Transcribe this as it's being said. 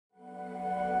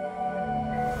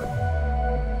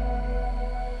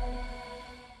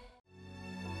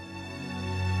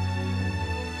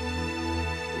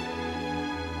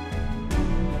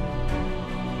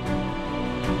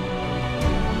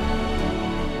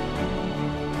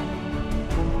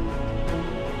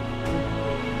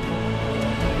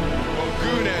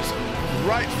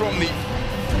from the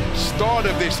start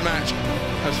of this match,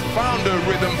 has found her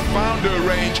rhythm, found her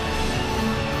range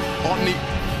on the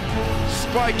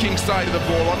spiking side of the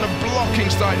ball, on the blocking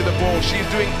side of the ball. She's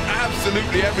doing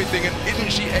absolutely everything, and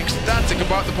isn't she ecstatic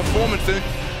about the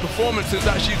performances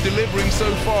that she's delivering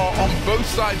so far on both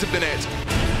sides of the net.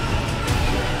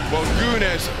 Well,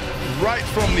 Güneş, right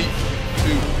from the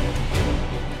two.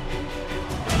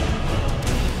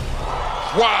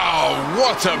 Wow,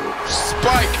 what a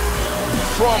spike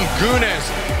from Güneş.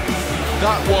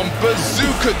 That one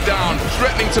bazooka down,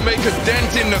 threatening to make a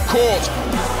dent in the court.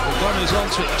 Bono's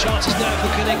onto it, chances now for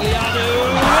Conegliano.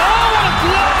 Oh, what a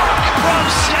block from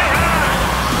Zehra!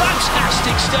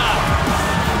 Fantastic stuff.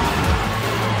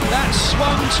 That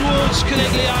swung towards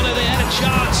Conegliano, they had a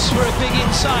chance for a big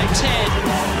inside 10,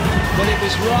 but it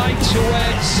was right to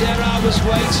where Zehra was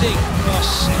waiting.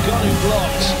 Conegliano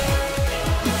blocked.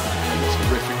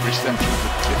 Terrific reception,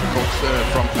 difficult serve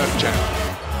from Özcan.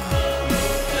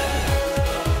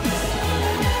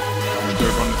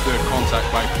 On the third contact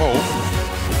by Pope,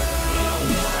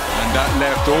 and that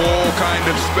left all kind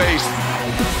of space.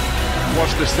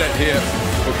 Watch the set here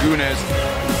for Güneş,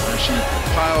 and she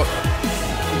piled.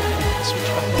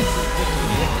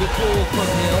 Good ball from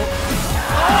Hill.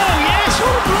 Oh yes,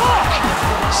 what a block!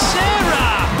 Zehra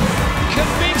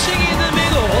committing in the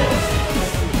middle.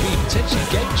 Could be potentially a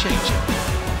game changer.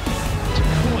 To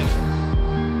Coy.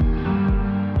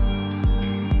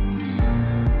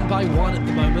 By one at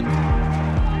the moment.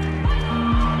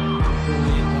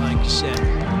 Set.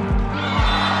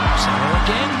 Zehra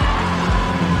again.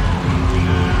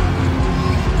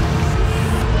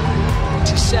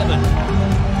 87.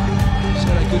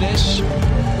 Zehra Güneş.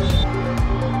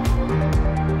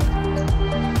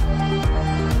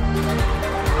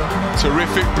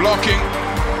 Terrific blocking.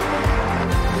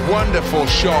 Wonderful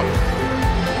shot.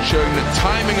 Showing the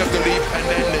timing of the leap and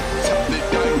then the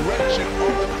direction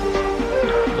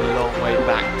of the long way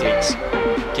back, Diggs.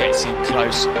 Gets in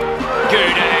close.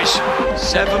 Güneş,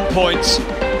 7 points.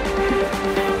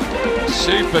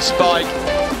 Super spike.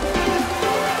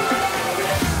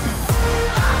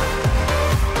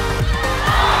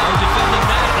 No defending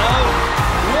that, no.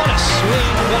 What a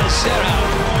swing by Zehra.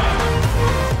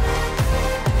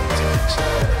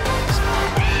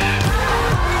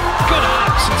 Good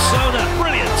arcs and Sona,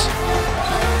 brilliant.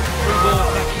 Free ball,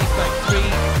 Vakıfbank 3.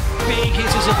 Big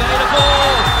hitters available.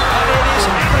 And it is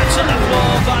hammered to the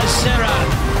floor by Zehra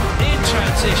in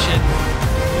transition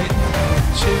with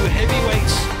two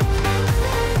heavyweights.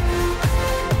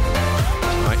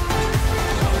 Right.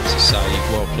 That's a save,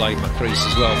 well played, Macrease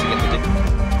as well to get the dip.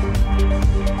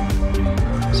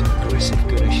 It's an aggressive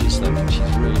Güneş, is though,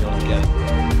 she's really on the game.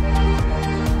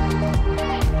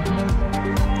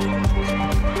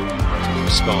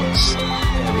 Response.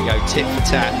 There we go, tit for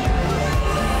tat.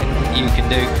 Anything you can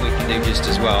do, we can do just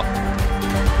as well.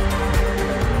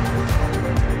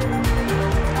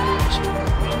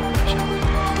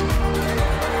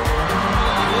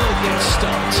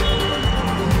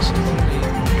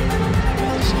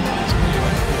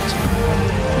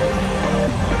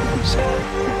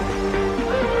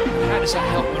 How does that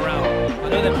help morale? I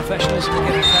know they're professionals and they're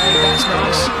getting paid, that's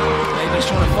nice. Maybe he's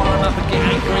trying to fire him up and get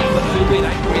angry, but who will be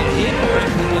angry at him or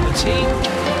angry at the team?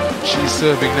 She's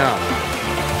serving now.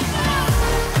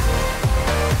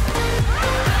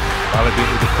 Baladin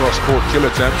with the cross-court kill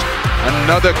attempt.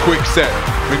 Another quick set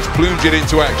brings Plumjet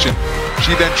into action.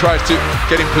 She then tries to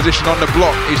get in position on the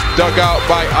block. It's dug out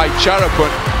by Ayçarapın,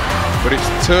 but it's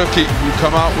Turkey who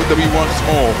come out with the lead once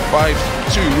more.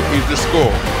 5-2 is the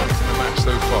score. In the match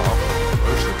so far,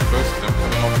 both of them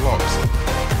coming on blocks.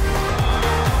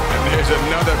 And there's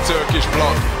another Turkish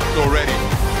block already.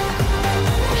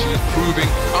 She's proving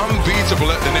unbeatable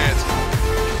at the net.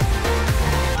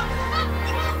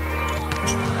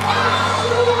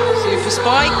 Super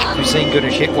spike. We've seen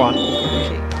Güneş hit one.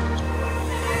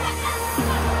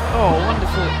 Oh,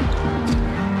 wonderful.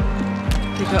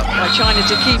 Pick up by China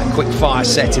to keep. A quick fire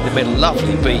set in the middle,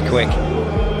 lovely be quick.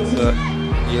 But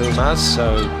Yilmaz,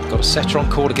 so got a setter on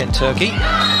court against Turkey.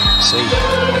 See,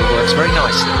 it works very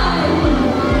nicely.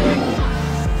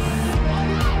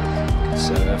 Good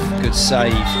serve, good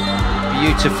save.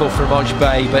 Beautiful from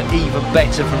Ojbey, but even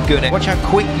better from Güneş. Watch how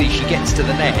quickly she gets to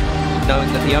the net,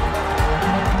 knowing that the other.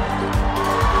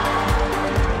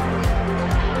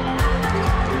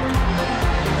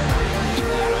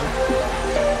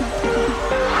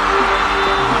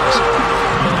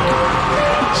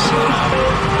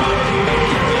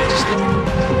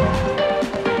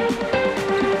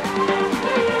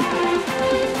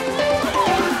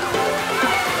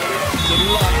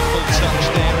 Delightful touch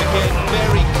there again,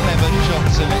 very clever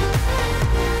shots of it.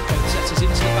 Sets us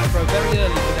into the back row very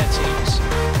early.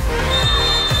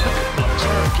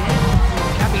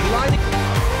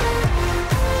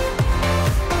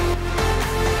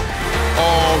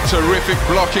 terrific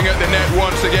blocking at the net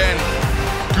once again.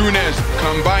 Güneş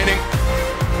combining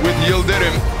with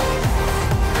Yildirim.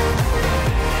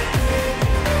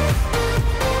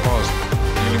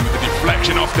 Dealing with the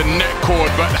deflection off the net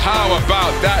cord, but how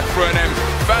about that for an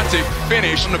emphatic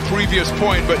finish on the previous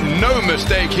point, but no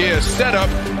mistake here. Set up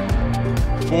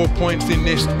 4 points in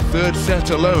this third set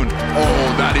alone.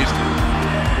 Oh, that is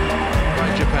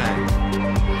by Japan.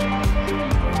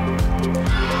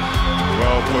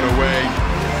 Well put away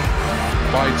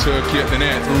by Turkey at the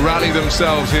net. Rally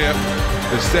themselves here.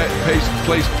 The set pace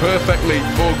placed perfectly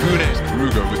for Güneş.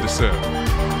 Rugo with the serve.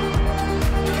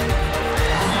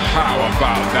 How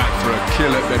about that for a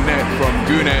kill at the net from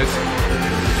Güneş?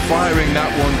 Firing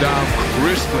that one down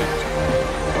crisply.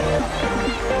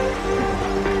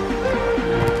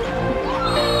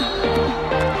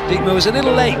 Digma was a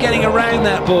little late getting around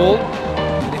that ball,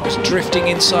 and it was drifting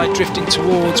inside, drifting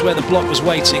towards where the block was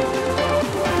waiting.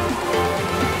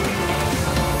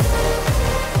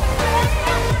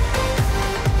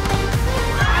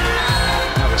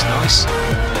 That was nice.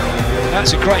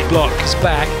 That's a great block. It's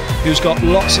back, who's got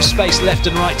lots of space left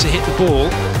and right to hit the ball.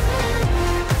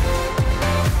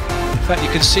 In fact, you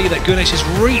can see that Güneş has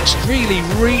really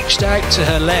reached out to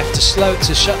her left to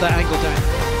shut that angle down.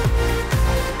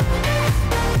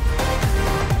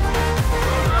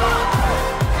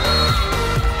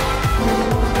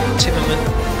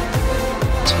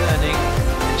 Turning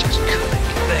and just couldn't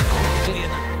get there quickly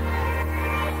enough.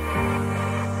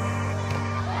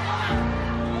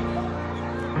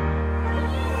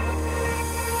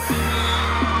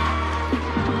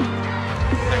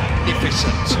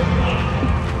 Magnificent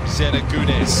Zehra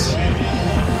Güneş.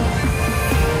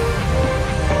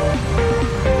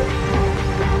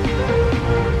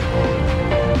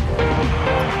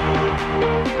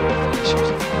 She was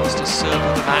the fastest serve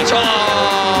of the match. Oh!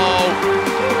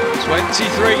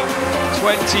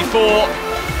 23-24,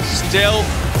 still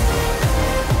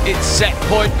it's set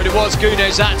point, but it was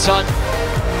Güneş that time.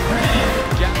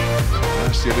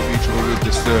 Nastia Dimitrova with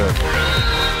the serve.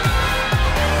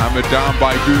 Hammered down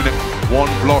by Güneş.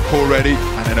 One block already,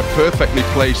 and then a perfectly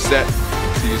placed set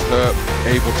sees her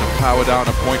able to power down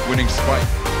a point-winning spike.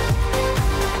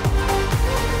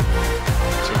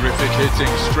 Terrific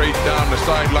hitting straight down the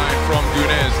sideline from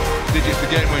Güneş. Digits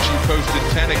again when she posted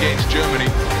 10 against Germany.